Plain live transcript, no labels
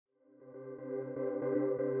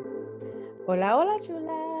Hola, hola,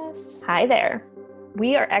 chulas. Hi there.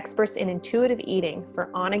 We are experts in intuitive eating for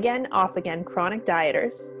on-again, off-again chronic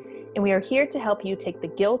dieters, and we are here to help you take the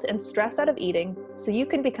guilt and stress out of eating so you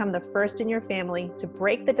can become the first in your family to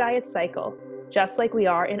break the diet cycle, just like we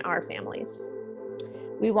are in our families.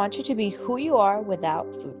 We want you to be who you are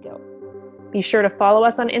without food guilt. Be sure to follow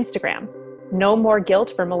us on Instagram. No More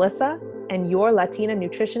Guilt for Melissa and Your Latina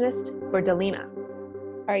Nutritionist for Delina.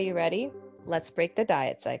 Are you ready? Let's break the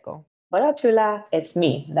diet cycle. Hola chula, it's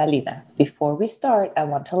me, Dalina. Before we start, I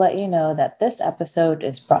want to let you know that this episode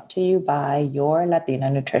is brought to you by Your Latina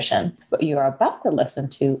Nutrition. What you are about to listen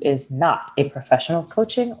to is not a professional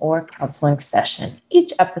coaching or counseling session.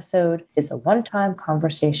 Each episode is a one-time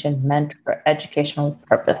conversation meant for educational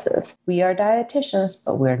purposes. We are dietitians,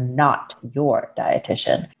 but we're not your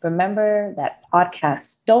dietitian. Remember that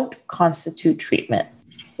podcasts don't constitute treatment.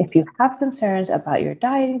 If you have concerns about your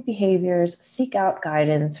dieting behaviors, seek out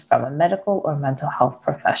guidance from a medical or mental health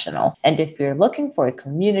professional. And if you're looking for a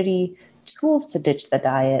community, tools to ditch the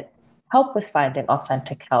diet, help with finding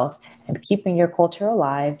authentic health, and keeping your culture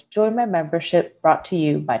alive, join my membership brought to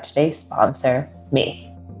you by today's sponsor,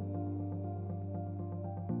 me.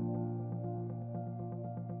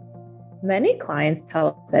 Many clients tell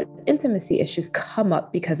us that intimacy issues come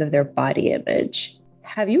up because of their body image.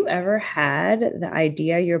 Have you ever had the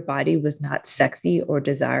idea your body was not sexy or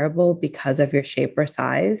desirable because of your shape or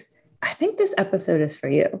size? I think this episode is for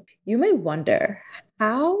you. You may wonder,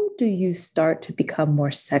 how do you start to become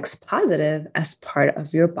more sex positive as part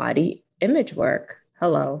of your body image work?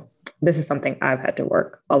 Hello, this is something I've had to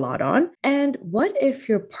work a lot on. And what if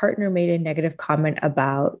your partner made a negative comment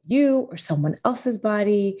about you or someone else's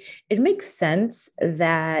body? It makes sense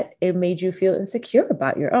that it made you feel insecure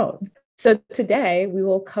about your own. So today we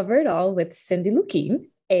will cover it all with Cindy Lukin,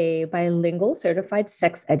 a bilingual certified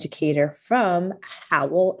sex educator from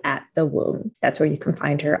Howl at the Womb. That's where you can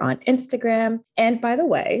find her on Instagram. And by the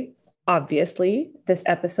way, obviously, this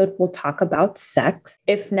episode will talk about sex.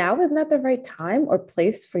 If now is not the right time or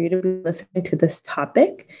place for you to be listening to this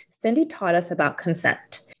topic, Cindy taught us about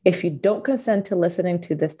consent. If you don't consent to listening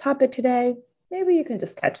to this topic today, maybe you can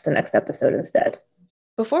just catch the next episode instead.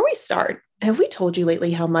 Before we start, have we told you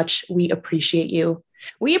lately how much we appreciate you?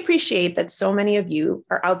 We appreciate that so many of you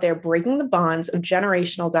are out there breaking the bonds of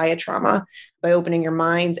generational diet trauma by opening your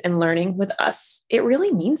minds and learning with us. It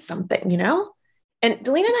really means something, you know? And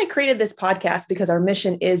Delina and I created this podcast because our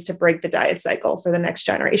mission is to break the diet cycle for the next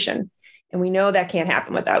generation. And we know that can't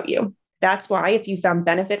happen without you. That's why if you found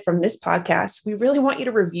benefit from this podcast, we really want you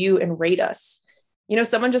to review and rate us. You know,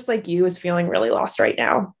 someone just like you is feeling really lost right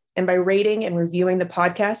now. And by rating and reviewing the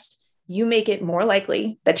podcast, you make it more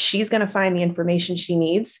likely that she's going to find the information she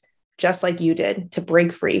needs, just like you did, to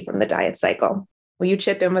break free from the diet cycle. Will you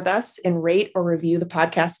chip in with us and rate or review the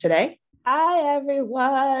podcast today? Hi,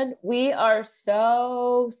 everyone. We are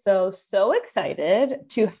so excited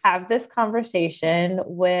to have this conversation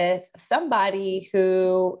with somebody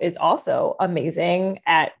who is also amazing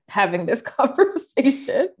at having this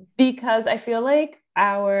conversation, because I feel like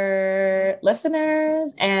our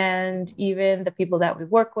listeners and even the people that we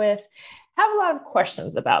work with have a lot of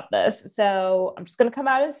questions about this. So I'm just going to come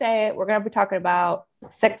out and say it. We're going to be talking about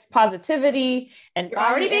sex positivity. And you're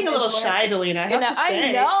already being a little shy, Delina.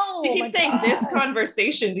 I know. She keeps saying this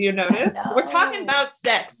conversation. Do you notice? We're talking about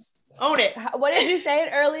sex. Own it. What did you say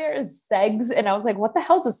it earlier? It's segs. And I was like, what the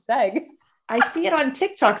hell's a seg? I see it on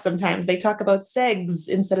TikTok sometimes. They talk about segs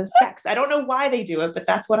instead of sex. I don't know why they do it, but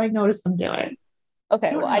that's what I noticed them doing.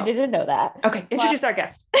 Okay, I didn't know that. Okay, introduce our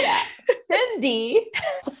guest. Yeah, Cindy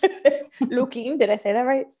Lukin. Did I say that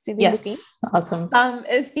right? Cindy Lukin. Awesome.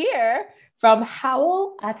 Is here from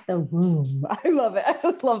Howl at the Womb. I love it. I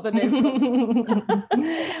just love the name.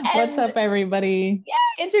 What's up, everybody?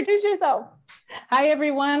 Yeah, introduce yourself. Hi,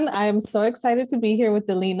 everyone. I'm so excited to be here with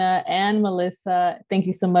Delina and Melissa. Thank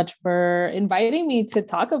you so much for inviting me to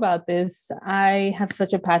talk about this. I have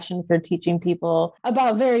such a passion for teaching people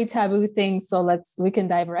about very taboo things. So we can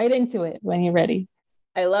dive right into it when you're ready.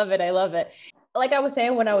 I love it. I love it. Like I was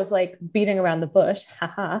saying when I was like beating around the bush,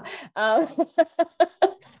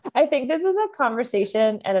 I think this is a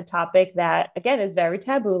conversation and a topic that, again, is very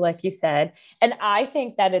taboo, like you said. And I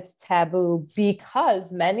think that it's taboo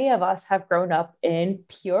because many of us have grown up in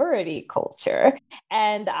purity culture.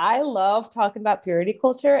 And I love talking about purity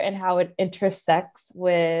culture and how it intersects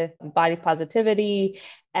with body positivity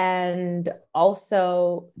and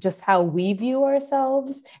also just how we view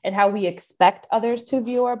ourselves and how we expect others to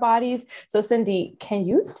view our bodies. So Cindy, can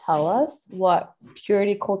you tell us what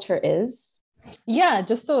purity culture is? Yeah,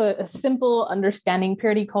 just so a simple understanding,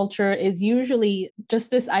 purity culture is usually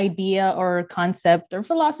just this idea or concept or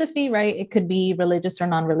philosophy, right? It could be religious or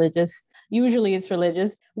non-religious. Usually it's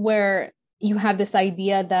religious, where you have this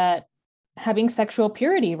idea that having sexual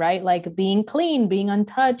purity, right? Like being clean, being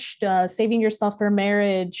untouched, saving yourself for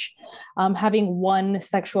marriage, having one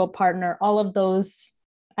sexual partner, all of those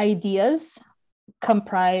ideas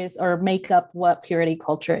comprise or make up what purity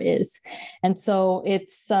culture is. And so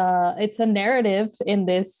it's a narrative in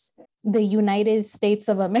the United States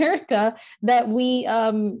of America that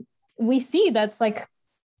we see that's like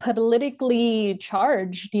politically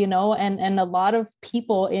charged, and a lot of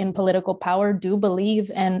people in political power do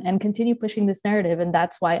believe and continue pushing this narrative. And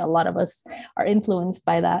that's why a lot of us are influenced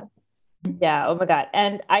by that. Yeah. Oh my God.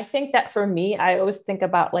 And I think that for me, I always think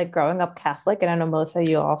about like growing up Catholic. And I know, Melissa,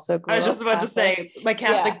 you also grew up I was just about Catholic. to say, my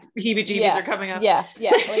Catholic heebie-jeebies are coming up. Yeah.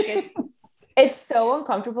 Yeah. Like it's so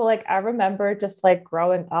uncomfortable. Like I remember just like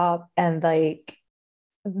growing up and like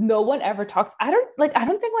no one ever talks. I don't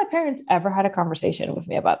think my parents ever had a conversation with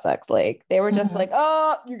me about sex. Like they were just like,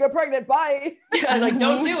 oh, you got pregnant. Bye. Yeah, like,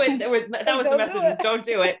 don't do it. That was the message is don't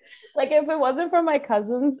do it. Like if it wasn't for my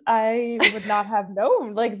cousins, I would not have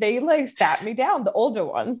known. Like they like sat me down, the older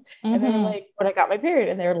ones. And then like when I got my period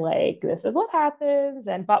and they're like, this is what happens.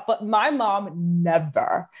 And but my mom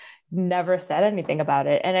never said anything about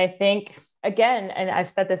it. And I think, again, and I've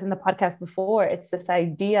said this in the podcast before, it's this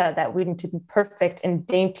idea that we need to be perfect and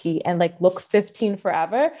dainty and like look 15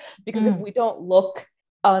 forever. Because if we don't look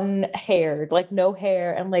unhaired, like no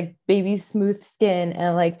hair and like baby smooth skin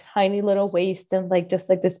and like tiny little waist and like just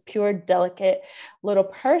like this pure, delicate little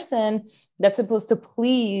person that's supposed to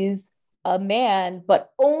please a man,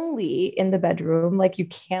 but only in the bedroom. Like you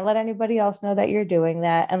can't let anybody else know that you're doing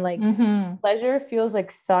that. And like pleasure feels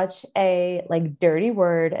like such a like dirty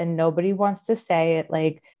word and nobody wants to say it.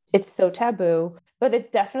 Like it's so taboo, but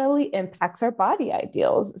it definitely impacts our body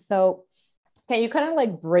ideals. So can you kind of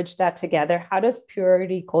like bridge that together? How does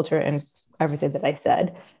purity culture and everything that I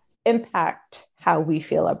said impact how we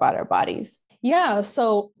feel about our bodies? Yeah.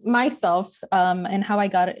 So myself, and how I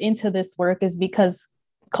got into this work is because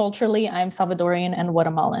culturally, I'm Salvadorian and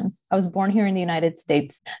Guatemalan. I was born here in the United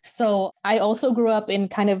States. So I also grew up in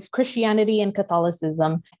kind of Christianity and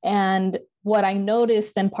Catholicism. And what I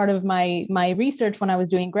noticed, and part of my research when I was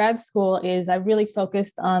doing grad school, is I really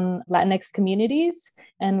focused on Latinx communities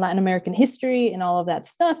and Latin American history and all of that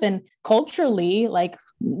stuff. And culturally, like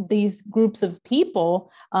these groups of people,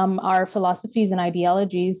 our philosophies and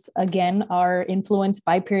ideologies, again, are influenced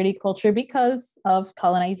by purity culture because of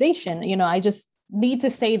colonization. I just need to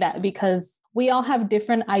say that because we all have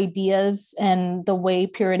different ideas and the way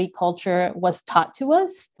purity culture was taught to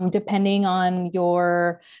us, depending on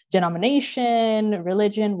your denomination,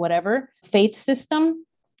 religion, whatever, faith system.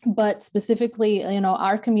 But specifically,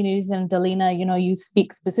 our communities in Delina, you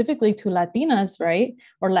speak specifically to Latinas, right?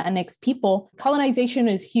 Or Latinx people. Colonization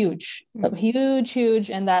is huge, huge.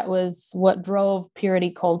 And that was what drove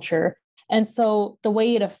purity culture. And so the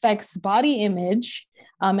way it affects body image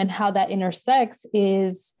and how that intersects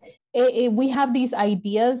is we have these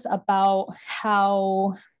ideas about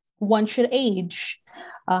how one should age,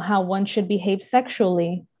 how one should behave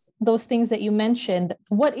sexually, those things that you mentioned.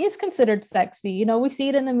 What is considered sexy? We see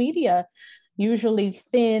it in the media, usually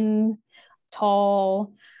thin,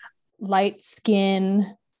 tall, light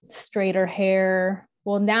skin, straighter hair.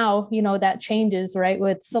 Well, now, that changes, right?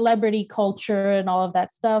 With celebrity culture and all of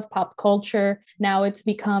that stuff, pop culture. Now it's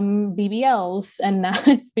become BBLs and now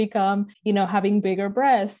it's become, having bigger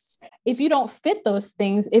breasts. If you don't fit those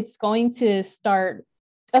things, it's going to start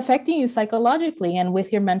affecting you psychologically and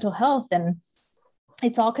with your mental health. And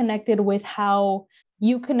it's all connected with how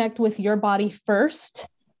you connect with your body first,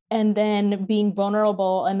 and then being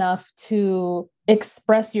vulnerable enough to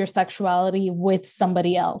express your sexuality with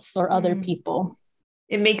somebody else or other people.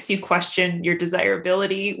 It makes you question your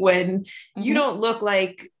desirability when you don't look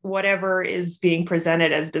like whatever is being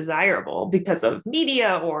presented as desirable because of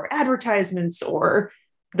media or advertisements or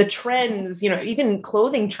the trends. Even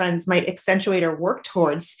clothing trends might accentuate or work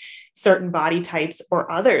towards certain body types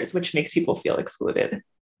or others, which makes people feel excluded.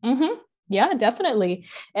 Yeah, definitely.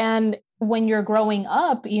 And when you're growing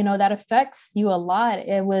up, that affects you a lot.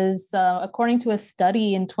 It was, according to a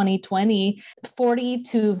study in 2020, 40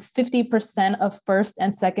 to 50% of first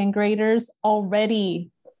and second graders already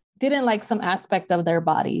didn't like some aspect of their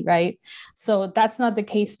body, right? So that's not the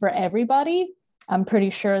case for everybody. I'm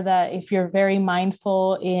pretty sure that if you're very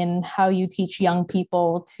mindful in how you teach young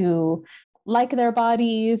people to like their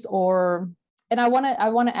bodies, and I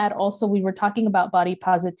want to add also, we were talking about body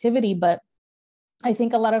positivity, but I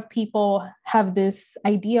think a lot of people have this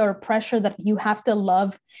idea or pressure that you have to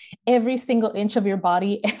love every single inch of your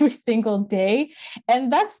body every single day.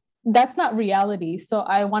 And that's not reality. So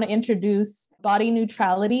I want to introduce body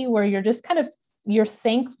neutrality, where you're just kind of, you're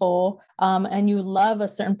thankful and you love a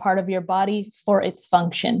certain part of your body for its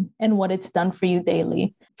function and what it's done for you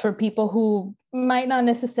daily. For people who might not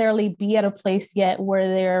necessarily be at a place yet where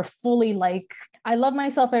they're fully like, I love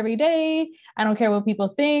myself every day, I don't care what people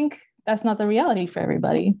think. That's not the reality for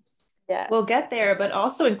everybody. Yeah, we'll get there, but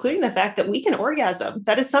also including the fact that we can orgasm.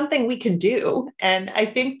 That is something we can do. And I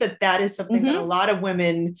think that is something that a lot of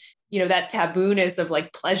women, that tabooness of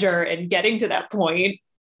like pleasure and getting to that point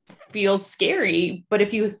feels scary. But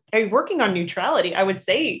if you are working on neutrality, I would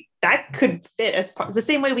say that could fit as part, the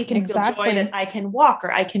same way we can feel joy that I can walk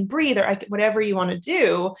or I can breathe or whatever you want to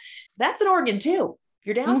do. That's an organ too.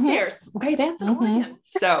 You're downstairs. Okay, that's an organ.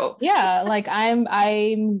 So yeah, like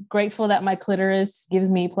I'm grateful that my clitoris gives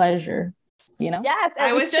me pleasure. Yes,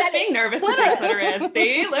 I was just being nervous to say clitoris.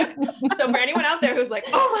 See, look. So for anyone out there who's like,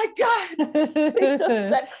 "Oh my god," they just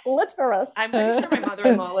said clitoris. I'm pretty sure my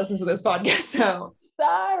mother-in-law listens to this podcast. So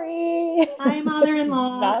sorry, hi,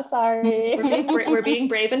 mother-in-law. Not sorry. We're being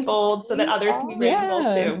brave and bold so that others can be brave and bold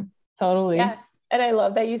too. Totally. Yes. And I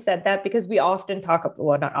love that you said that, because we often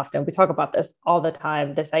not often, we talk about this all the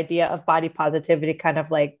time, this idea of body positivity kind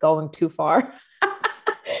of like going too far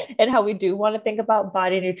and how we do want to think about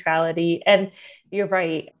body neutrality. And you're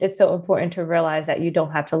right. It's so important to realize that you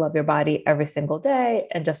don't have to love your body every single day.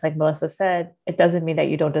 And just like Melissa said, it doesn't mean that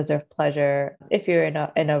you don't deserve pleasure if you're in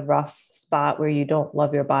a rough spot where you don't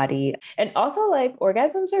love your body. And also, like,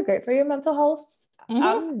 orgasms are great for your mental health.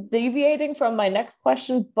 I'm deviating from my next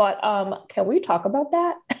question, but can we talk about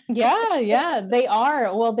that? Yeah, they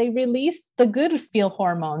are. Well, they release the good feel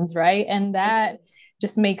hormones, right? And that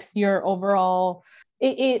just makes your overall,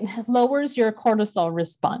 it lowers your cortisol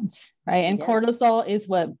response, right? And cortisol is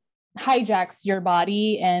what hijacks your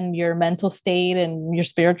body and your mental state and your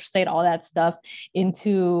spiritual state, all that stuff,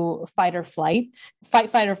 into fight or freeze,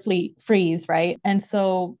 right? And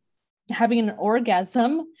so having an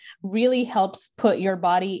orgasm really helps put your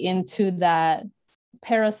body into that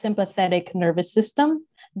parasympathetic nervous system,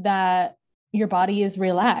 that your body is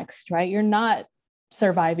relaxed, right? You're not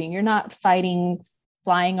surviving, you're not fighting,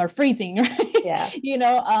 flying, or freezing, right? Yeah.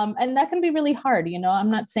 And that can be really hard.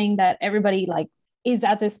 I'm not saying that everybody like is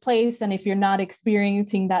at this place, and if you're not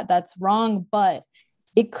experiencing that, that's wrong, but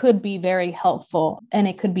it could be very helpful, and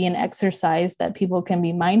it could be an exercise that people can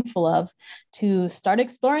be mindful of to start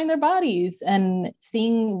exploring their bodies and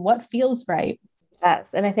seeing what feels right. Yes.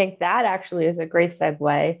 And I think that actually is a great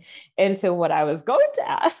segue into what I was going to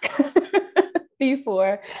ask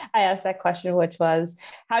before I asked that question, which was,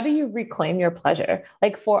 how do you reclaim your pleasure,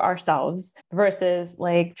 like for ourselves, versus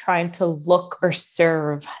like trying to look or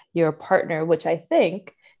serve your partner, which I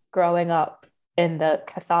think growing up in the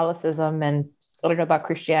Catholicism, and I don't know about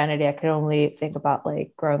Christianity, I can only think about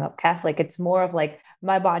like growing up Catholic. It's more of like,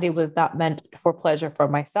 my body was not meant for pleasure for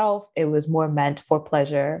myself. It was more meant for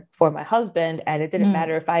pleasure for my husband. And it didn't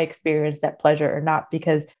matter if I experienced that pleasure or not,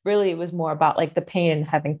 because really it was more about like the pain in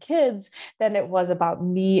having kids than it was about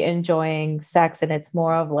me enjoying sex. And it's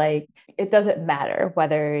more of like, it doesn't matter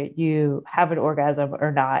whether you have an orgasm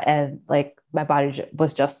or not. And like, my body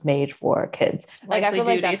was just made for kids. Like, I feel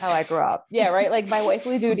like that's how I grew up. Yeah. Right. Like my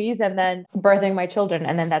wifely duties, and then birthing my children.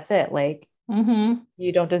 And then that's it. Like,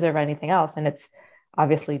 you don't deserve anything else. And it's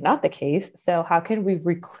obviously not the case. So how can we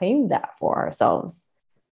reclaim that for ourselves?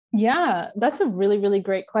 Yeah, that's a really, really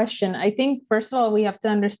great question. I think, first of all, we have to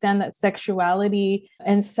understand that sexuality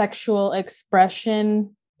and sexual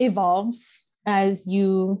expression evolves as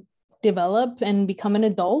you develop and become an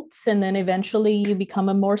adult. And then eventually you become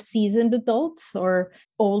a more seasoned adult or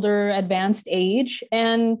older, advanced age.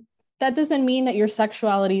 And that doesn't mean that your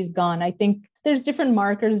sexuality is gone. I think there's different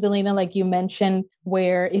markers, Delina, like you mentioned,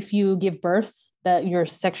 where if you give birth, that your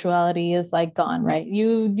sexuality is like gone, right?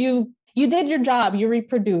 You did your job, you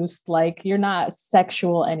reproduced, like you're not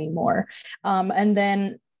sexual anymore. And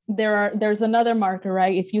then there's another marker,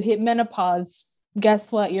 right? If you hit menopause,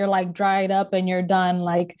 guess what? You're like dried up and you're done,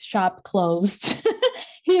 like shop closed,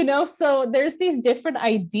 So there's these different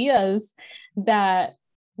ideas that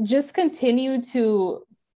just continue to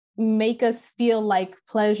make us feel like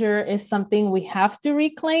pleasure is something we have to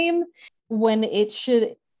reclaim, when it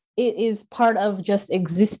is part of just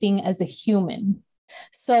existing as a human.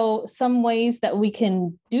 So some ways that we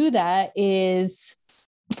can do that is,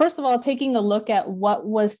 first of all, taking a look at what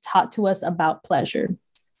was taught to us about pleasure.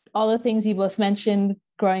 All the things you both mentioned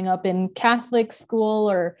growing up in Catholic school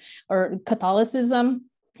or Catholicism,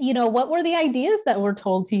 what were the ideas that were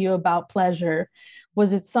told to you about pleasure?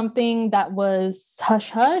 Was it something that was hush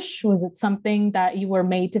hush? Was it something that you were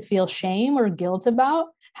made to feel shame or guilt about?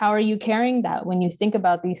 How are you carrying that when you think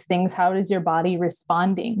about these things? How is your body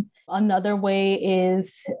responding? Another way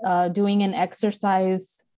is doing an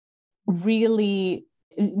exercise, really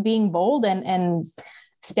being bold and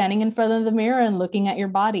standing in front of the mirror and looking at your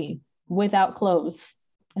body without clothes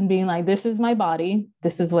and being like, this is my body.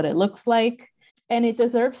 This is what it looks like. And it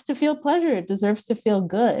deserves to feel pleasure. It deserves to feel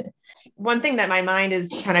good. One thing that my mind is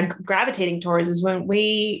kind of gravitating towards is when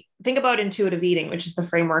we think about intuitive eating, which is the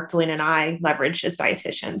framework Delina and I leverage as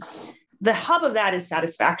dietitians. The hub of that is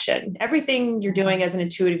satisfaction. Everything you're doing as an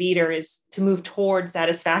intuitive eater is to move towards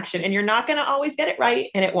satisfaction, and you're not going to always get it right,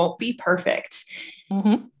 and it won't be perfect.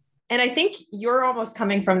 Mm-hmm. And I think you're almost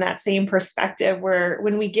coming from that same perspective where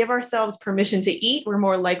when we give ourselves permission to eat, we're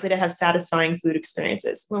more likely to have satisfying food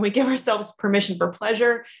experiences. When we give ourselves permission for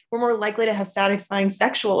pleasure, we're more likely to have satisfying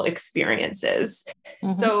sexual experiences.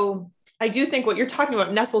 Mm-hmm. So I do think what you're talking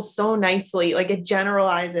about nestles so nicely, like it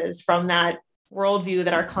generalizes from that worldview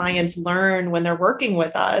that our clients learn when they're working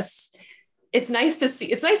with us. It's nice to see.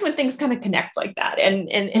 It's nice when things kind of connect like that. And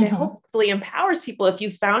mm-hmm. it hopefully empowers people. If you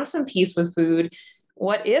found some peace with food,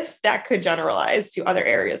 what if that could generalize to other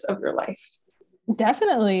areas of your life?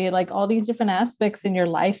 Definitely. Like all these different aspects in your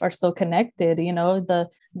life are so connected,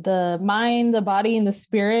 the mind, the body, and the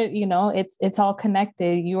spirit, it's all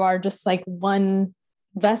connected. You are just like one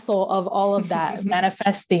vessel of all of that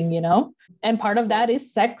manifesting, and part of that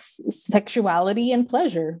is sexuality and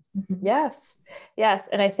pleasure. Yes.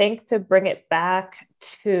 And I think to bring it back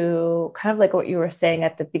to kind of like what you were saying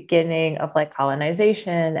at the beginning of like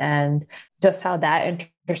colonization and just how that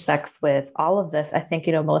intersects with all of this, I think,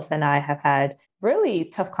 Melissa and I have had really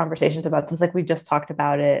tough conversations about this. Like we just talked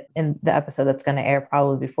about it in the episode that's going to air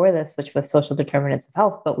probably before this, which was social determinants of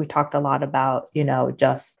health. But we talked a lot about,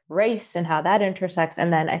 just race and how that intersects.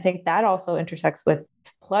 And then I think that also intersects with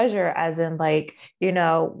pleasure, as in like,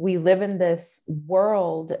 we live in this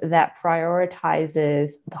world that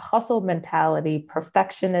prioritizes the hustle mentality,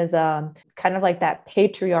 perfectionism, kind of like that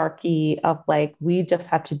patriarchy of like, we just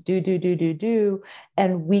have to do,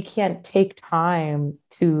 and we can't take time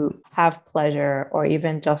to have pleasure or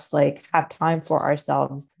even just like have time for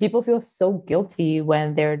ourselves. People feel so guilty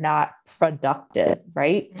when they're not productive,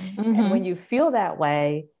 right? Mm-hmm. And when you feel that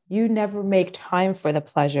way, you never make time for the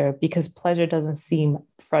pleasure because pleasure doesn't seem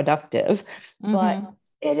productive, mm-hmm. but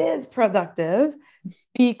it is productive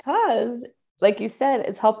because, like you said,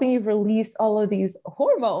 it's helping you release all of these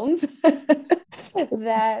hormones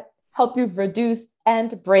that help you reduce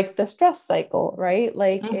and break the stress cycle, right?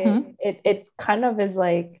 Like mm-hmm. it kind of is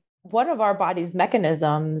like one of our body's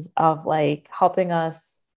mechanisms of like helping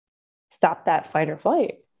us stop that fight or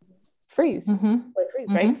flight, freeze, mm-hmm. freeze,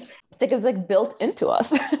 mm-hmm. right? It's like built into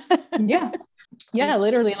us. Yeah,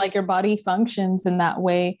 literally like your body functions in that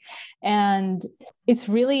way. And it's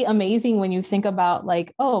really amazing when you think about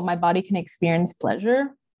like, oh, my body can experience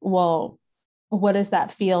pleasure. Well, what does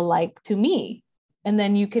that feel like to me? And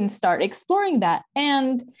then you can start exploring that.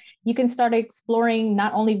 And you can start exploring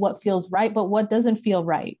not only what feels right, but what doesn't feel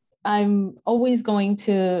right. I'm always going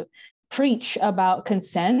to preach about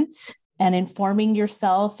consent and informing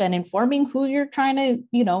yourself and informing who you're trying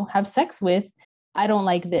to, have sex with. I don't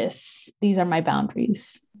like this. These are my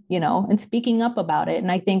boundaries, and speaking up about it.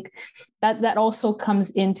 And I think that also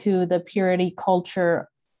comes into the purity culture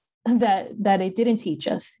that it didn't teach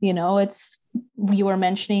us. You were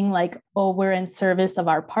mentioning like, oh, we're in service of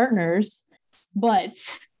our partners, but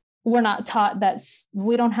we're not taught that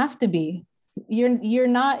we don't have to be. You're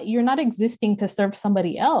not existing to serve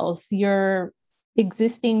somebody else. You're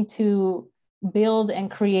existing to build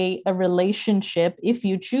and create a relationship, if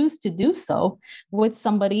you choose to do so, with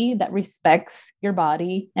somebody that respects your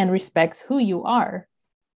body and respects who you are.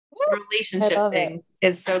 The relationship thing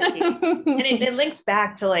is so key. And it links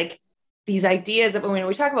back to like these ideas of when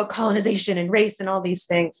we talk about colonization and race and all these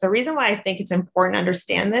things. The reason why I think it's important to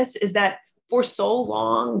understand this is that for so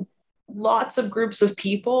long, lots of groups of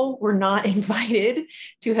people were not invited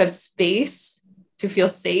to have space to feel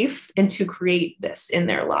safe and to create this in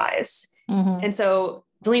their lives. Mm-hmm. And so,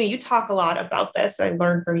 Delina, you talk a lot about this. I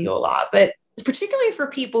learned from you a lot, but particularly for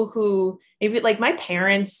people who maybe like my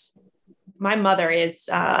parents, my mother is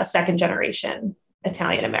second generation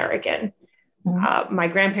Italian American. Mm-hmm. My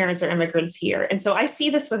grandparents are immigrants here. And so I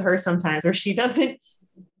see this with her sometimes where she doesn't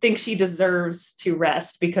think she deserves to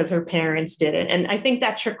rest because her parents didn't. And I think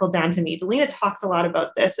that trickled down to me. Delina talks a lot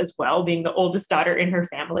about this as well, being the oldest daughter in her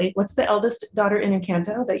family. What's the eldest daughter in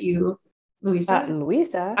Encanto that you, Luisa?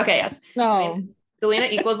 Luisa. Okay, yes. No.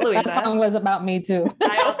 Delina equals That Luisa. song was about me too.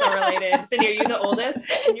 I also related. Cindy, are you the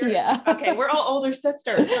oldest? Yeah. Okay, we're all older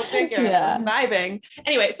sisters. So figure. Yeah. Vibing.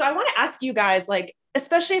 Anyway, so I want to ask you guys, like,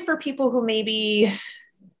 especially for people who maybe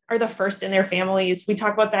are the first in their families. We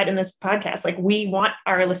talk about that in this podcast. Like, we want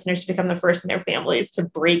our listeners to become the first in their families to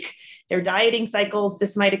break their dieting cycles.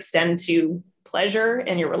 This might extend to pleasure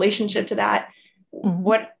and your relationship to that. Mm-hmm.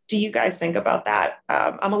 What do you guys think about that?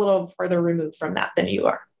 I'm a little further removed from that than you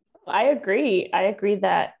are. I agree. I agree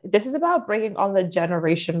that this is about breaking all the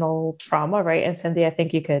generational trauma, right? And Cindy, I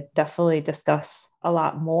think you could definitely discuss a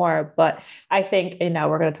lot more, but I think, and now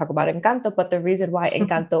we're going to talk about Encanto, but the reason why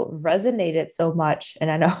Encanto resonated so much,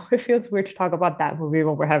 and I know it feels weird to talk about that movie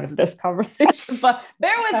when we're having this conversation, but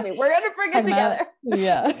bear with me, we're going to bring it together.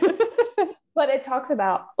 Yeah. But it talks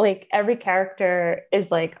about like every character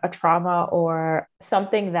is like a trauma or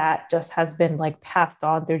something that just has been like passed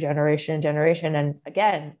on through generation and generation. And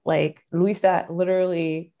again, like Luisa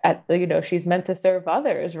literally she's meant to serve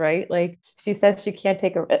others, right? Like she says she can't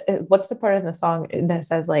take what's the part in the song that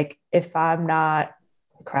says like, if I'm not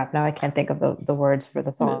crap, now I can't think of the words for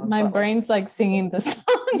the song. My brain's like singing the song.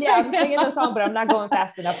 Yeah, I'm singing the song, but I'm not going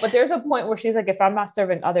fast enough. But there's a point where she's like, if I'm not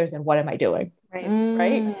serving others, then what am I doing? Right.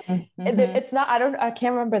 Right. Mm-hmm. It's not, I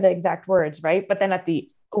can't remember the exact words. Right. But then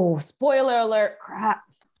spoiler alert, crap.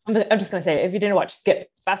 I'm just going to say it. If you didn't watch, skip,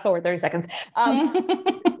 fast forward 30 seconds.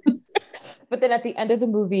 But then at the end of the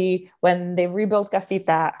movie, when they rebuild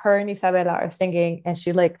Casita, her and Isabela are singing and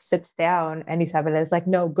she like sits down and Isabela is like,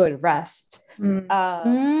 no, good, rest. And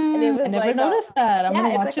it was I never noticed that. I'm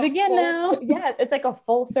going to watch it again now. Yeah, it's like a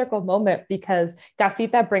full circle moment because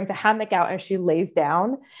Casita brings a hammock out and she lays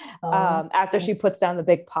down after she puts down the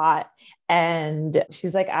big pot. And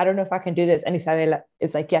she's like, I don't know if I can do this. And Isabela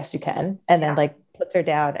is like, yes, you can. And then like puts her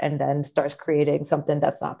down and then starts creating something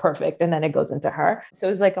that's not perfect. And then it goes into her. So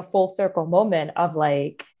it's like a full circle moment of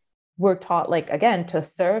like, we're taught like, again, to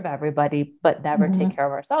serve everybody, but never take care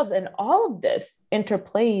of ourselves. And all of this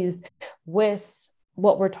interplays with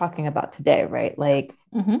what we're talking about today, right? Like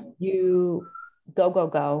you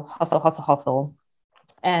go, hustle.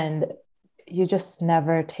 And you just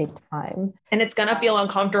never take time. And it's going to feel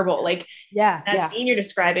uncomfortable. Like that scene you're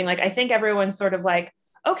describing, like, I think everyone's sort of like,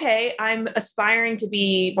 okay, I'm aspiring to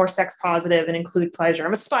be more sex positive and include pleasure.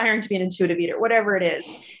 I'm aspiring to be an intuitive eater, whatever it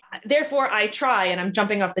is. Therefore I try and I'm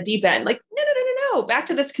jumping off the deep end. Like, no. Back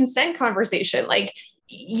to this consent conversation. Like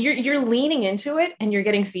you're leaning into it and you're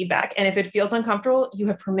getting feedback. And if it feels uncomfortable, you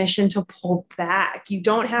have permission to pull back. You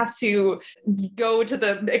don't have to go to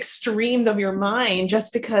the extremes of your mind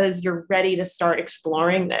just because you're ready to start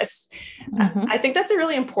exploring this. I think that's a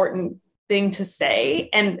really important thing to say.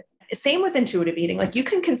 And same with intuitive eating. Like you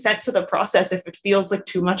can consent to the process if it feels like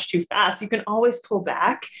too much too fast. You can always pull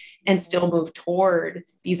back and still move toward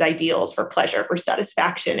these ideals for pleasure, for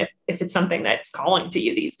satisfaction, if it's something that's calling to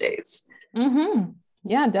you these days.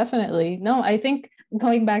 Yeah, definitely. No, I think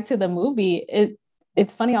going back to the movie,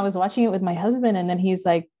 it's funny. I was watching it with my husband and then he's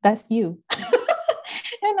like, that's you.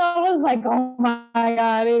 And I was like, oh my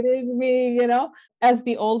God, it is me, as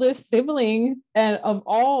the oldest sibling and of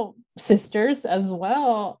all sisters as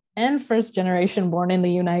well. And first generation born in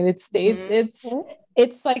the United States.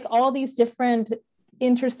 It's like all these different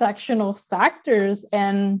intersectional factors.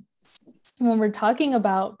 And when we're talking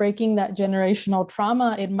about breaking that generational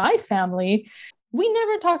trauma in my family, we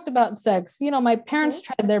never talked about sex. My parents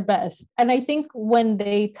tried their best. And I think when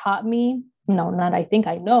they taught me,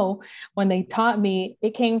 I know when they taught me,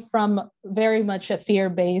 it came from very much a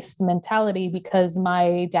fear-based mentality because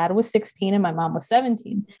my dad was 16 and my mom was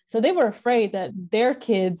 17. So they were afraid that their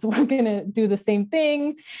kids were going to do the same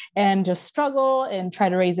thing and just struggle and try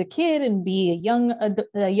to raise a kid and be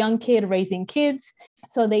a young kid raising kids.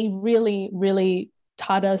 So they really, really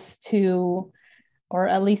taught us to, or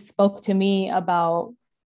at least spoke to me about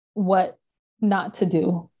what not to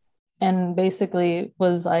do. And basically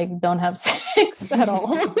was like, don't have sex at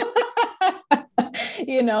all,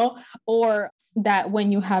 or that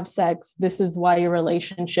when you have sex, this is why your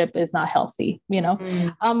relationship is not healthy,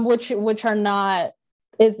 which are not,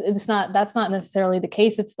 that's not necessarily the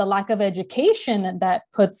case. It's the lack of education that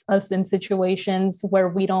puts us in situations where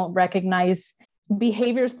we don't recognize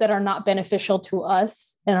behaviors that are not beneficial to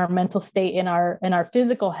us in our mental state, in our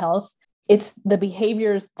physical health. It's the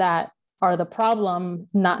behaviors that are the problem,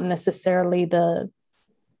 not necessarily the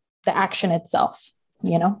action itself,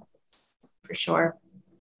 For sure.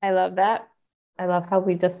 I love that. I love how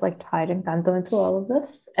we just like tied Encanto into all of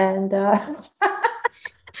this. And hope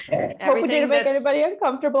we didn't make anybody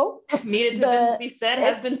uncomfortable. Needed to be said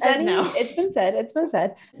has been said now. It's been said.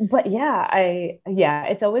 But yeah,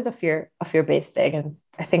 it's always a fear-based thing. And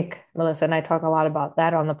I think Melissa and I talk a lot about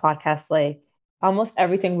that on the podcast. Like almost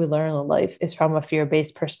everything we learn in life is from a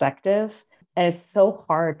fear-based perspective. And it's so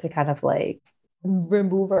hard to kind of like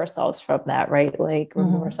remove ourselves from that, right? Like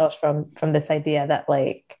remove ourselves from this idea that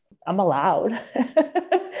like I'm allowed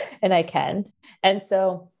and I can. And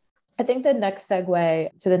so I think the next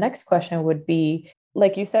segue to the next question would be,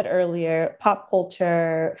 like you said earlier, pop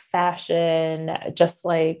culture, fashion, just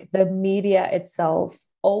like the media itself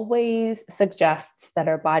always suggests that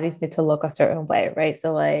our bodies need to look a certain way, right?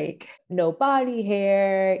 So like no body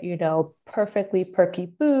hair, perfectly perky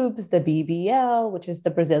boobs, the BBL, which is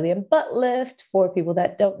the Brazilian butt lift for people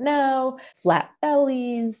that don't know, flat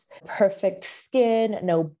bellies, perfect skin,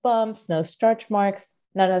 no bumps, no stretch marks,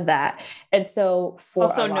 none of that. And so for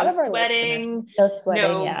also a lot no of our sweating, no sweating,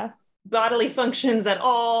 no yeah. bodily functions at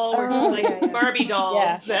all. We're just like Barbie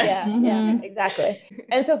dolls. Yeah, exactly.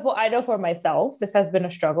 And so I know for myself, this has been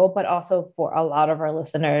a struggle, but also for a lot of our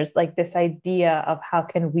listeners, like this idea of how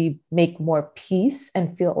can we make more peace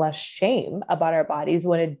and feel less shame about our bodies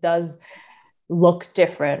when it does look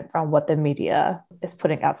different from what the media is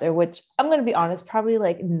putting out there, which I'm going to be honest, probably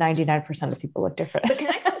like 99% of people look different. But can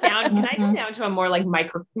I come down to a more like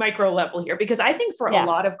micro level here? Because I think for a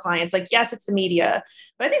lot of clients, like, yes, it's the media,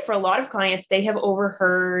 but I think for a lot of clients, they have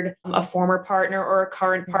overheard a former partner or a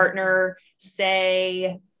current partner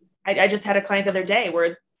say, I just had a client the other day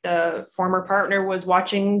where the former partner was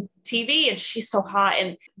watching TV and she's so hot.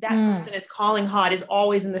 And that person is calling hot, is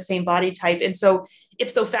always in the same body type. And so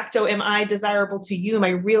ipso facto, am I desirable to you, my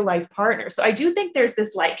real life partner? So I do think there's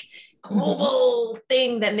this like global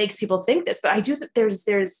thing that makes people think this, but I do think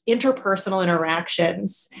there's interpersonal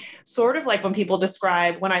interactions, sort of like when people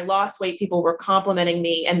describe when I lost weight, people were complimenting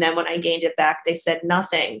me. And then when I gained it back, they said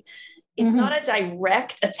nothing. It's not a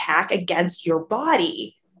direct attack against your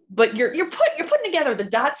body, but you're putting together the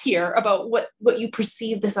dots here about what you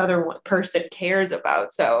perceive this other person cares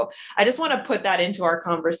about. So I just want to put that into our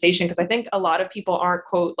conversation, because I think a lot of people aren't,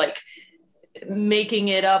 quote, like making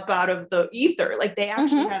it up out of the ether. Like they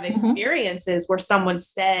actually have experiences where someone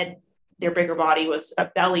said their bigger belly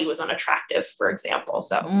was unattractive, for example.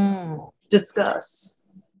 So discuss.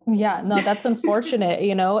 Yeah, no, that's unfortunate,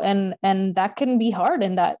 and that can be hard,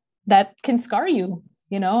 and that can scar you.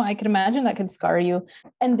 I can imagine that can scar you.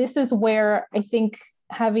 And this is where I think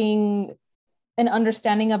having an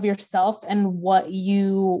understanding of yourself and what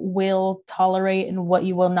you will tolerate and what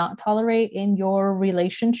you will not tolerate in your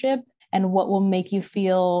relationship, and what will make you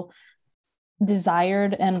feel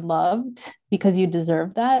desired and loved because you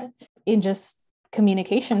deserve that, in just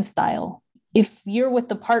communication style. If you're with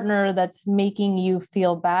the partner that's making you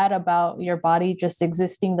feel bad about your body just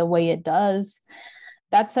existing the way it does,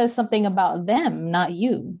 that says something about them, not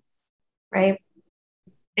you. Right.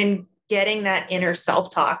 And getting that inner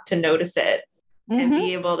self-talk to notice it and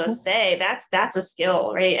be able to say that's a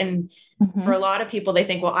skill. Right. And for a lot of people, they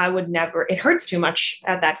think, well, I would never, it hurts too much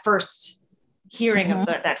at that first hearing of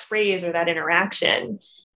that phrase or that interaction.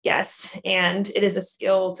 Yes. And it is a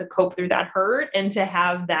skill to cope through that hurt and to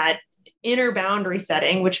have that inner boundary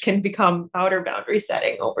setting, which can become outer boundary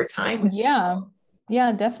setting over time.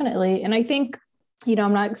 Yeah, definitely. And I think,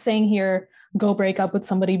 I'm not saying here, go break up with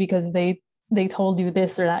somebody because they told you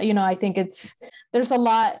this or that. I think there's a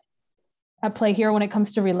lot at play here when it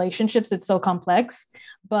comes to relationships. It's so complex.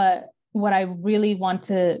 But what I really want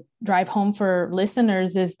to drive home for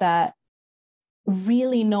listeners is that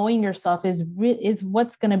really knowing yourself is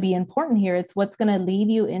what's going to be important here. It's what's going to lead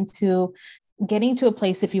you into getting to a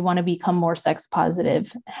place, if you want to become more sex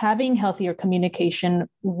positive, having healthier communication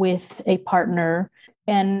with a partner.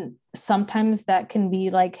 And sometimes that can be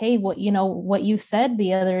like, hey, what you said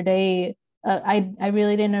the other day, I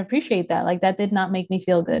really didn't appreciate that. Like that did not make me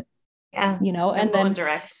feel good. Yeah. And then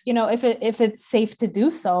direct. If it's safe to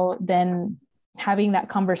do so, then having that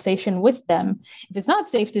conversation with them. If it's not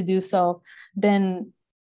safe to do so, then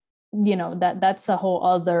that's a whole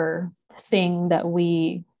other thing that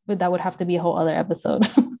would have to be a whole other episode.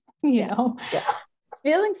 Yeah.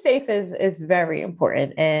 Feeling safe is very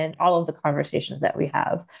important in all of the conversations that we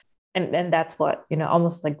have. And that's what,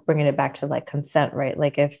 almost like bringing it back to like consent, right?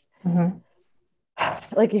 Like if,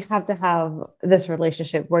 like you have to have this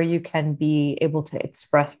relationship where you can be able to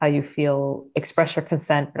express how you feel, express your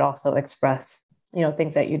consent, but also express,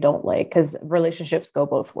 things that you don't like, because relationships go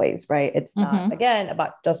both ways, right? It's not, again,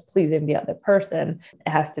 about just pleasing the other person. It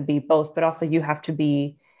has to be both, but also you have to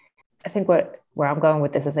be, I think where I'm going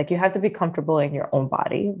with this is like, you have to be comfortable in your own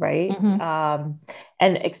body, right?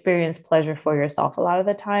 And experience pleasure for yourself a lot of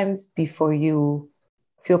the times before you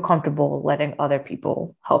feel comfortable letting other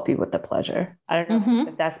people help you with the pleasure. I don't know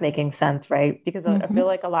if that's making sense, right? Because I feel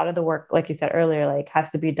like a lot of the work, like you said earlier, like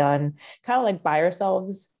has to be done kind of like by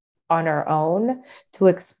ourselves on our own to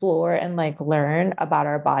explore and like learn about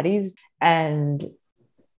our bodies, and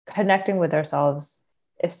connecting with ourselves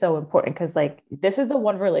is so important because like this is the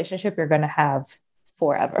one relationship you're going to have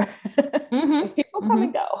forever. People come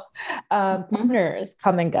and go, partners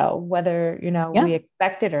come and go, whether, you know, we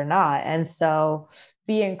expect it or not. And so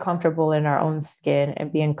being comfortable in our own skin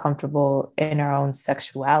and being comfortable in our own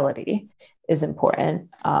sexuality is important,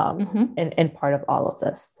 and part of all of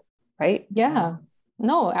this. Right. Yeah,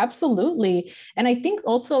 no, absolutely. And I think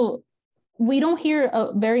also we don't hear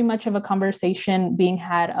very much of a conversation being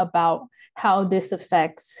had about how this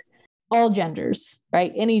affects all genders,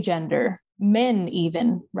 right? Any gender, men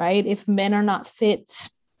even, right? If men are not fit,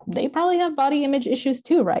 they probably have body image issues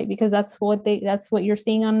too, right? Because that's what you're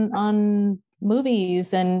seeing on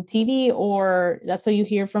movies and TV, or that's what you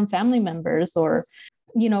hear from family members, or,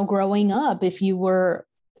 you know, growing up, if you were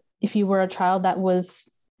a child that was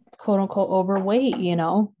quote unquote overweight, you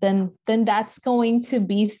know, then that's going to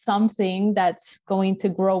be something that's going to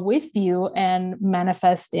grow with you and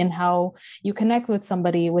manifest in how you connect with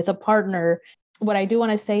somebody, with a partner. What I do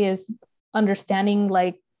want to say is understanding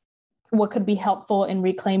like what could be helpful in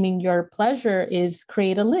reclaiming your pleasure is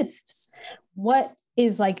create a list. What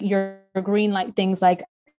is like your green light things, like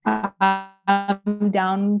I'm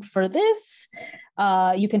down for this.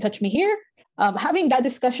 You can touch me here. Having that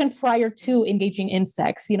discussion prior to engaging in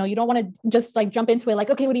sex, you know, you don't want to just like jump into it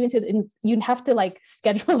like, okay, what are you into? And you have to like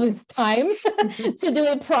schedule this time to do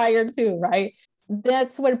it prior to, right?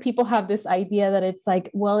 That's where people have this idea that it's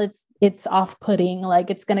like, well, it's off-putting,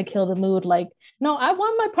 like it's going to kill the mood. Like, no, I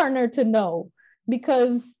want my partner to know,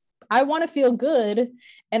 because I want to feel good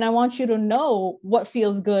and I want you to know what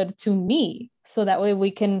feels good to me, so that way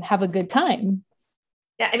we can have a good time.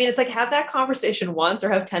 Yeah, I mean, it's like have that conversation once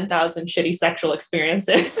or have 10,000 shitty sexual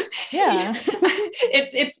experiences. Yeah.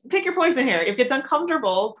 It's pick your poison here. If it's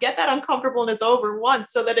uncomfortable, get that uncomfortableness over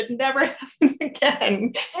once so that it never happens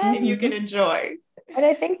again and you can enjoy. And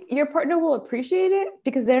I think your partner will appreciate it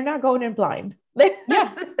because they're not going in blind.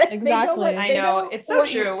 Yeah, exactly. I know. It's so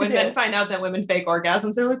true. When men find out that women fake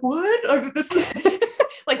orgasms, they're like, what? This is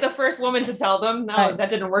like the first woman to tell them, no, that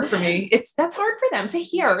didn't work for me. That's hard for them to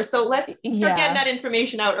hear. So let's start getting that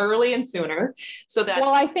information out early and sooner so that.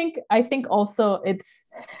 Well, I think also it's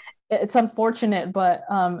unfortunate, but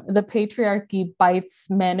the patriarchy bites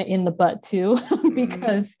men in the butt too,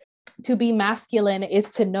 because to be masculine is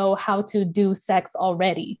to know how to do sex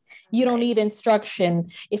already. You don't need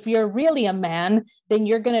instruction. If you're really a man, then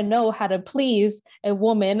you're going to know how to please a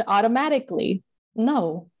woman automatically.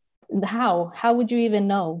 No. How would you even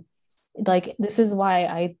know? Like, this is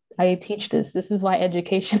why I teach this. This is why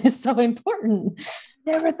education is so important.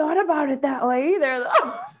 Never thought about it that way either.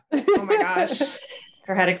 Oh my gosh.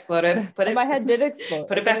 Her head exploded. My head did explode.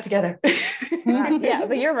 Put it back together. Yeah,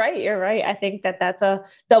 but you're right. You're right. I think that's a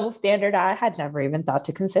double standard I had never even thought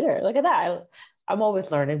to consider. Look at that. I'm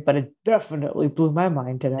always learning, but it definitely blew my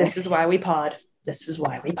mind today. This is why we pod.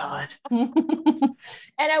 And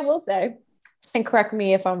I will say, and correct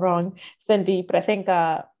me if I'm wrong, Cindy, but I think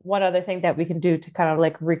one other thing that we can do to kind of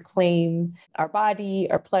like reclaim our body,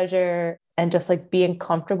 our pleasure, and just like being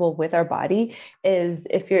comfortable with our body is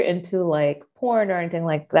if you're into like porn or anything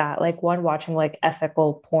like that, like watching like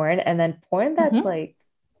ethical porn, and then porn that's like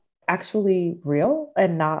actually real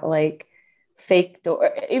and not like faked,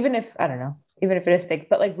 or even if it is fake,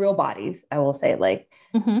 but like real bodies, I will say, like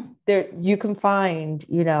there, you can find,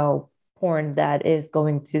 you know, porn that is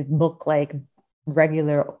going to look like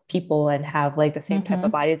regular people and have like the same type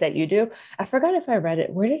of bodies that you do. I forgot if I read it.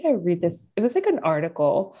 Where did I read this? It was like an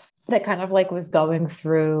article that kind of like was going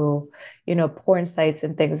through, you know, porn sites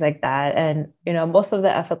and things like that. And, you know, most of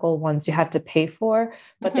the ethical ones you have to pay for,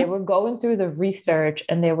 but they were going through the research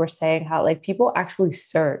and they were saying how like people actually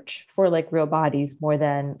search for like real bodies more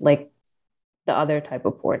than like the other type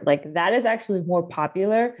of porn. Like that is actually more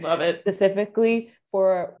popular. Love it. Specifically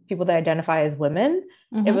for people that identify as women.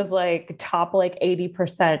 It was like top like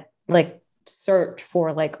 80% like search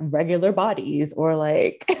for like regular bodies, or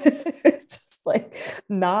like just like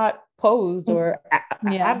not posed or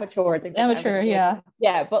amateur things. Amateur,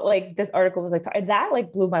 yeah. But like this article was like that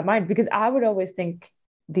like blew my mind, because I would always think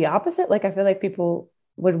the opposite. Like I feel like people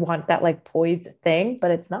would want that like poised thing,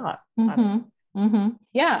 but it's not.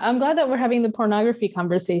 Yeah, I'm glad that we're having the pornography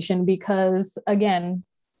conversation, because again,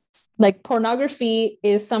 Like pornography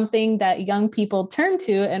is something that young people turn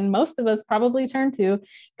to, and most of us probably turn to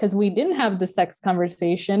because we didn't have the sex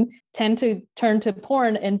conversation, tend to turn to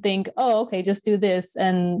porn and think, oh, okay, just do this.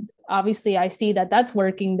 And obviously I see that that's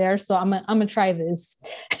working there. So I'm gonna try this.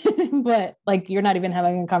 But like, you're not even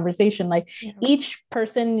having a conversation. Like each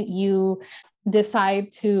person you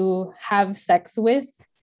decide to have sex with,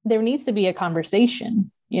 there needs to be a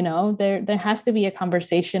conversation, there has to be a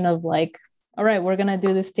conversation of like, all right, we're going to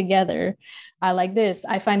do this together. I like this.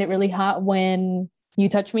 I find it really hot when you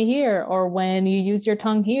touch me here, or when you use your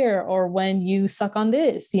tongue here, or when you suck on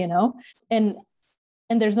this, and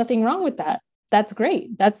there's nothing wrong with that. That's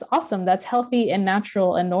great. That's awesome. That's healthy and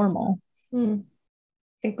natural and normal. I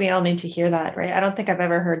think we all need to hear that, right? I don't think I've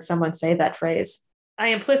ever heard someone say that phrase. I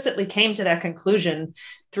implicitly came to that conclusion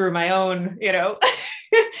through my own,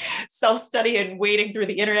 self-study and wading through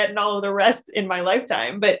the internet and all of the rest in my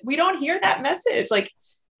lifetime. But we don't hear that message. Like,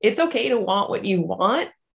 it's okay to want what you want.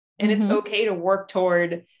 And it's okay to work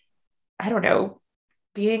toward, I don't know,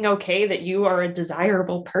 being okay that you are a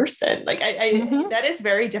desirable person. Like that is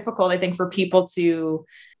very difficult, I think, for people to,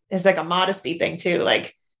 it's like a modesty thing too.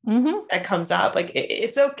 Like that comes up, like,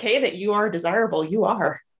 it's okay that you are desirable. You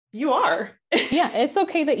are. Yeah. It's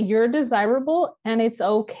okay that you're desirable, and it's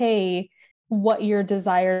okay what your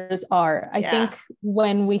desires are. I think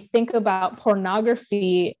when we think about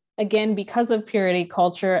pornography, again, because of purity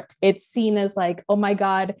culture, it's seen as like, oh my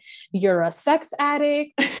God, you're a sex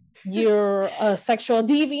addict, you're a sexual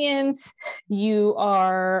deviant, you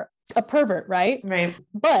are a pervert, right? Right.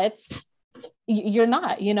 But you're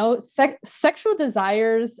not, sexual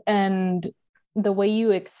desires and the way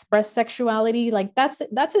you express sexuality, like that's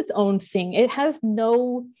its own thing.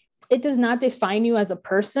 It does not define you as a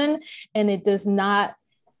person, and it does not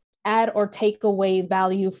add or take away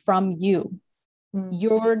value from you.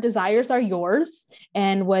 Your desires are yours.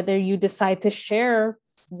 And whether you decide to share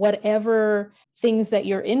whatever things that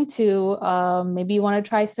you're into, maybe you want to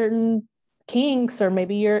try certain kinks, or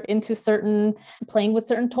maybe you're into playing with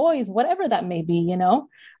certain toys, whatever that may be,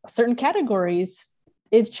 certain categories,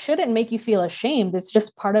 it shouldn't make you feel ashamed. It's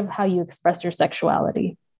just part of how you express your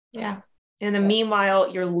sexuality. Yeah. In the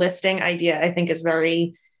meanwhile, your listing idea, I think, is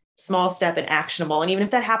very small step and actionable. And even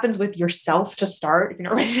if that happens with yourself to start, if you're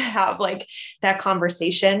not ready to have like that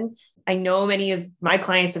conversation, I know many of my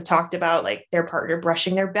clients have talked about like their partner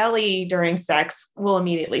brushing their belly during sex will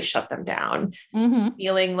immediately shut them down.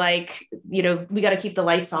 Feeling like, we got to keep the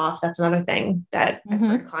lights off. That's another thing that I've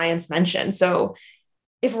heard clients mention. So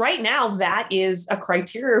if right now that is a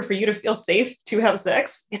criteria for you to feel safe to have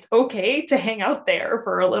sex, it's okay to hang out there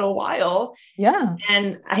for a little while. Yeah.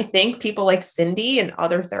 And I think people like Cindy and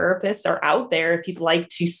other therapists are out there if you'd like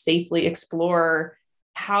to safely explore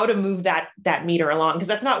how to move that meter along, because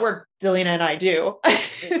that's not where Delina and I do,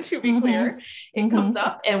 to be clear. It comes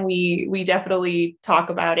up, and we definitely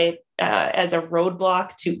talk about it as a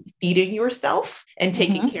roadblock to feeding yourself and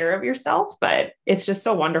taking care of yourself. But it's just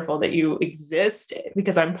so wonderful that you exist,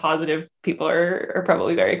 because I'm positive people are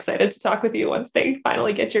probably very excited to talk with you once they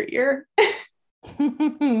finally get your ear.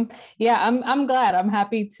 Yeah, I'm glad. I'm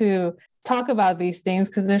happy to talk about these things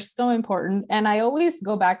because they're so important. And I always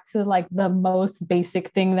go back to like the most basic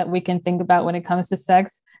thing that we can think about when it comes to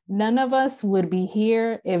sex. None of us would be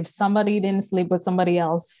here if somebody didn't sleep with somebody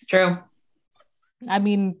else. True. I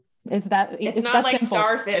mean, it's not that like simple.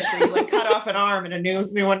 Starfish where you like cut off an arm and a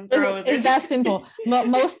new one grows. It's that simple.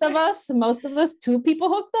 Most of us, two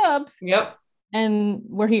people hooked up. Yep. And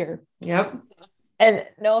we're here. Yep. And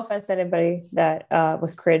no offense to anybody that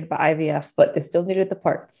was created by IVF, but they still needed the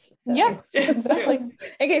parts. So yeah, exactly.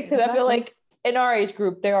 In case, because I feel like in our age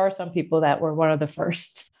group, there are some people that were one of the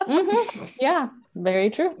first. Yeah,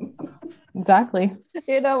 very true. Exactly.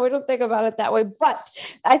 We don't think about it that way, but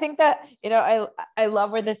I think that, I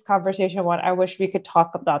love where this conversation went. I wish we could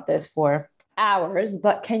talk about this for hours,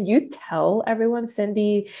 but can you tell everyone,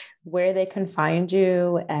 Cindy, where they can find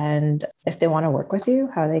you, and if they want to work with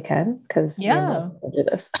you, how they can? Because do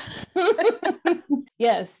this.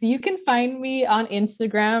 Yes, you can find me on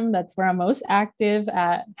Instagram. That's where I'm most active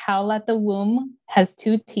at Howl at the Womb, has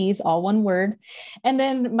 2 T's, all one word. And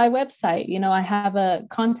then my website, I have a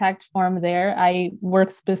contact form there. I work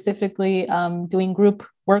specifically doing group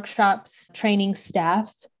workshops, training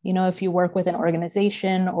staff. If you work with an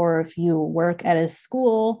organization or if you work at a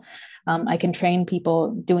school, I can train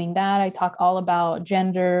people doing that. I talk all about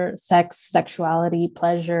gender, sex, sexuality,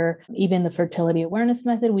 pleasure, even the fertility awareness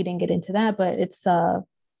method. We didn't get into that, but it's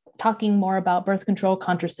talking more about birth control,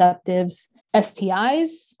 contraceptives.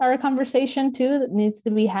 STIs are a conversation too that needs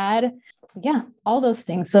to be had. Yeah, all those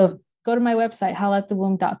things. So go to my website,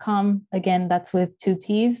 howlatthewomb.com. Again, that's with 2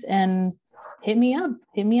 T's, and hit me up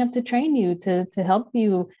to train you, to help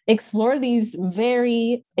you explore these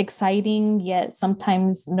very exciting yet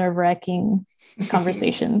sometimes nerve-wracking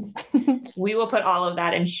conversations. We will put all of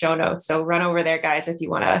that in show notes. So run over there, guys, if you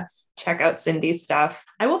want to check out Cindy's stuff.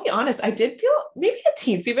 I will be honest, I did feel maybe a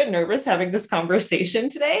teensy bit nervous having this conversation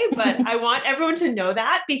today, but I want everyone to know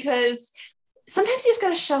that, because sometimes you just got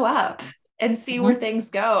to show up and see where things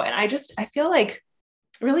go. And I feel like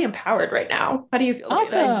really empowered right now. How do you feel?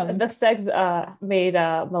 Awesome. The segs made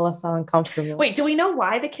Melissa uncomfortable. Wait, do we know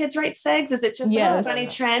why the kids write segs? Is it just a funny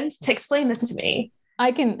trend? To explain this to me.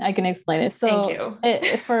 I can explain it. So thank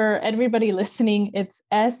you. For everybody listening, it's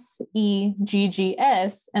SEGGS.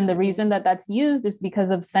 And the reason that that's used is because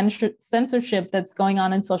of censorship that's going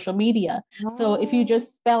on in social media. Oh. So if you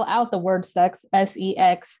just spell out the word sex,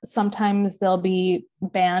 SEX, sometimes there'll be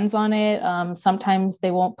bans on it. Sometimes they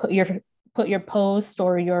won't put your post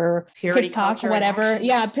or your Purity TikTok, whatever.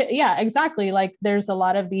 Yeah, exactly. Like there's a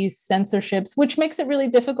lot of these censorships, which makes it really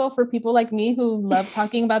difficult for people like me who love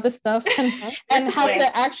talking about this stuff and have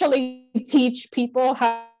to actually teach people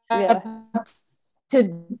how to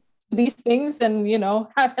do these things and,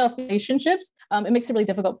 have healthy relationships. It makes it really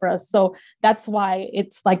difficult for us. So that's why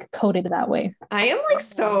it's like coded that way. I am like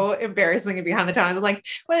so embarrassing behind the times. I'm like,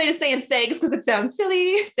 what are they just saying segs because it sounds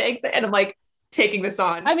silly? Segs. And I'm like, taking this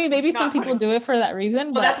on. I mean, maybe some people do it for that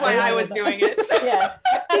reason. Well, that's why I was doing it. Yeah.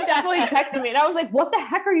 She definitely texted me and I was like, what the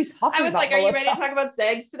heck are you talking about? I was like, are you ready to talk about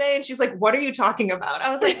segs today? And she's like, what are you talking about? I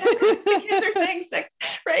was like, the kids are saying sex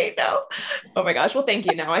right now. Oh my gosh. Well, thank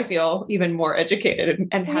you. Now I feel even more educated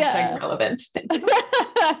and hashtag relevant.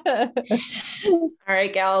 All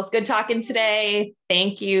right, gals. Good talking today.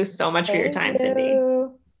 Thank you so much for your time, Cindy.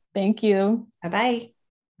 Thank you. Bye-bye.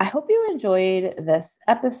 I hope you enjoyed this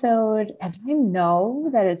episode, and I know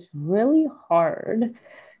that it's really hard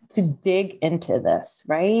to dig into this,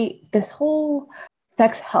 right? This whole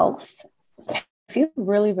sex health feels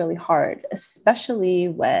really, really hard, especially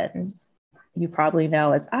when you probably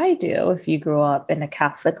know, as I do, if you grew up in a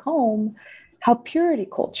Catholic home, how purity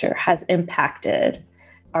culture has impacted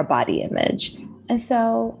our body image. And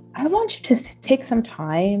so I want you to take some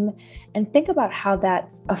time and think about how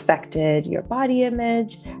that's affected your body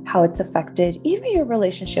image, how it's affected even your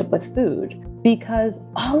relationship with food, because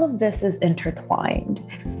all of this is intertwined.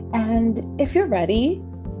 And if you're ready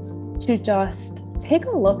to just take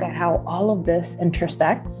a look at how all of this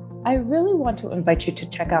intersects, I really want to invite you to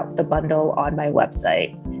check out the bundle on my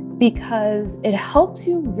website, because it helps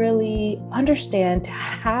you really understand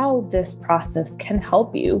how this process can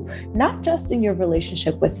help you, not just in your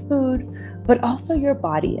relationship with food, but also your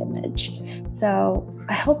body image. So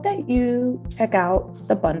I hope that you check out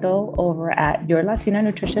the bundle over at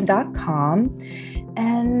yourlatinanutrition.com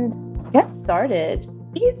and get started,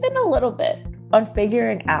 even a little bit, on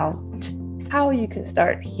figuring out how you can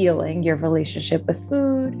start healing your relationship with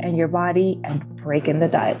food and your body and breaking the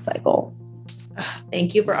diet cycle.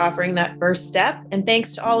 Thank you for offering that first step. And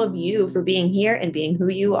thanks to all of you for being here and being who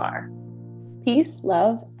you are. Peace,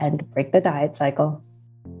 love, and break the diet cycle.